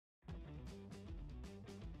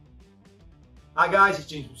Hi guys, it's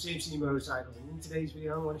James from CMC Motorcycles, and in today's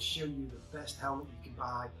video I want to show you the best helmet you can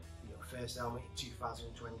buy for your first helmet in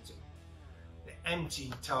 2022. The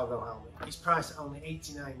MT Targo helmet is priced at only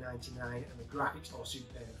 $89.99 and the graphics are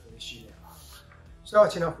superb for this year.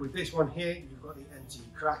 Starting off with this one here, you've got the MT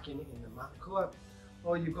Kraken in the matte colour,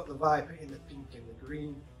 or you've got the Viper in the pink and the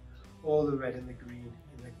green, or the red and the green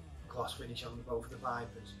in the gloss finish on both the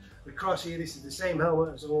Vipers. The cross here, this is the same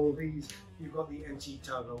helmet as all of these. You've got the MT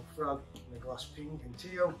Targo Frog in the gloss pink and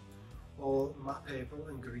teal, or matte purple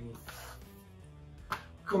and green.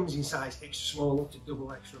 Comes in size extra small up to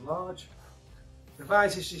double extra large. The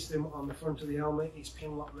visor system on the front of the helmet is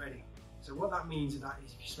Pinlock Ready. So what that means is that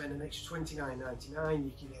if you spend an extra $29.99,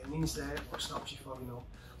 you can get an insert what stops you fogging up.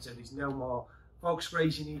 So there's no more fog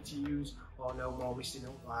sprays you need to use, or no more misting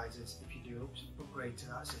up visors if you do upgrade to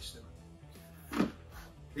that system.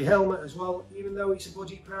 The helmet as well, even though it's a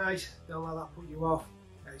budget price, don't let that put you off.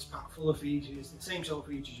 It's packed full of features, the same sort of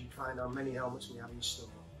features you'd find on many helmets we have in store.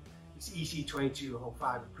 It's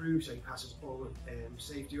EC2205 approved, so it passes all the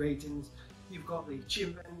safety ratings. You've got the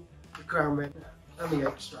chin vent, the crown vent, and the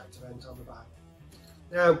extractor vent on the back.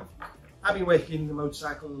 Now, I've been working in the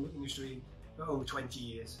motorcycle industry for over 20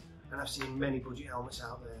 years, and I've seen many budget helmets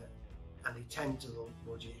out there, and they tend to look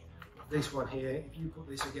budget. This one here, if you put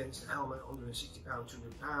this against a helmet under £160,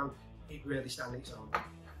 £200, it really stands its own,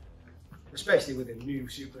 especially with the new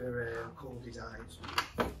super cool designs.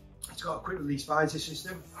 It's got a quick release visor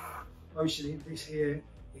system. Obviously this here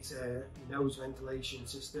is a nose ventilation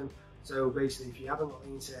system, so basically if you haven't got the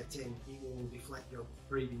insert in, it will deflect your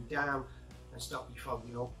breathing down and stop you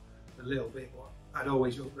fogging up a little bit, but I'd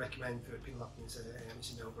always recommend for a pinlock insert,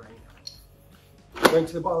 it's a no-brainer. Going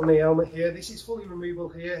to the bottom of the helmet here, this is fully removable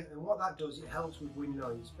here, and what that does, it helps with wind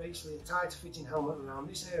noise. Basically a tighter fitting helmet around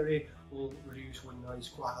this area will reduce wind noise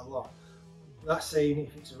quite a lot. That's saying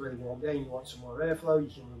if it's a really warm day and you want some more airflow,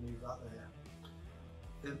 you can remove that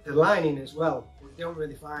there. The lining as well, what you don't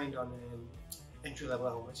really find on entry-level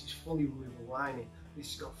helmets is fully removable lining.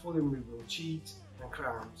 This has got fully removable cheeks and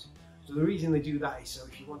crowns. So the reason they do that is so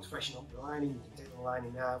if you want to freshen up the lining, you can take the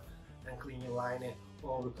lining out and clean your lining,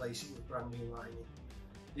 or replace it with brand new lining.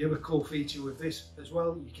 The other cool feature with this as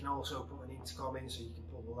well, you can also put an intercom in so you can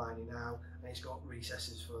pull the lining out, and it's got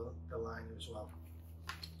recesses for the liner as well.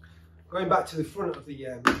 Going back to the front of the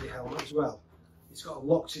helmet as well, it's got a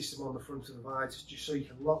lock system on the front of the visor just so you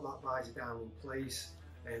can lock that visor down in place,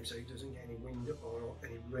 so it doesn't get any wind or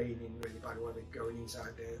any rain in really bad weather going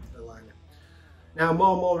inside the liner. Now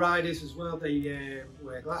more and more riders as well, they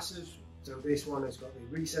wear glasses. So this one has got the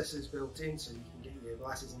recesses built in, so you can get your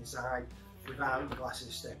glasses inside without your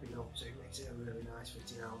glasses stepping up, so it makes it a really nice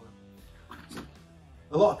fitting helmet. So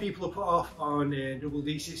a lot of people are put off on a double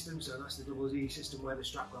D system, so that's the double D system where the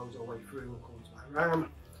strap goes all the way through and comes back around.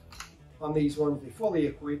 On these ones, they're fully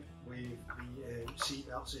equipped with the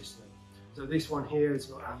seatbelt system. So this one here has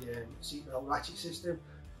got the seatbelt ratchet system.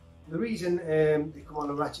 The reason they come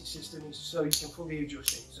on a ratchet system is so you can fully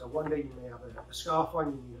adjust it. So one day you may have a scarf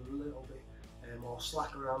on, you need a little bit more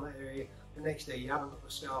slack around that area. The next day you haven't got the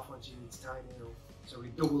scarf on, so you need to tighten it up. So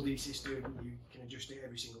with double D system, you can adjust it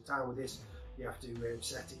every single time. With this, you have to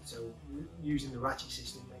set it. So using the ratchet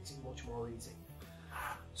system makes it much more easy.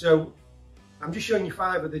 So I'm just showing you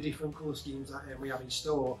 5 of the different colour schemes that we have in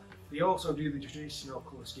store. They also do the traditional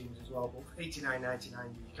colour schemes as well, but for $89.99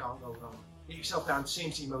 you can't go wrong. Get yourself down to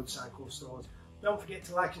CMC Motorcycle stores. Don't forget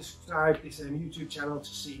to like and subscribe this YouTube channel to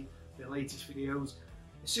see the latest videos.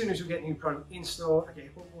 As soon as we get new product in store, I get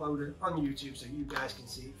it uploaded on YouTube so you guys can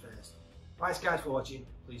see it first. Thanks guys for watching,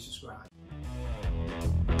 please subscribe.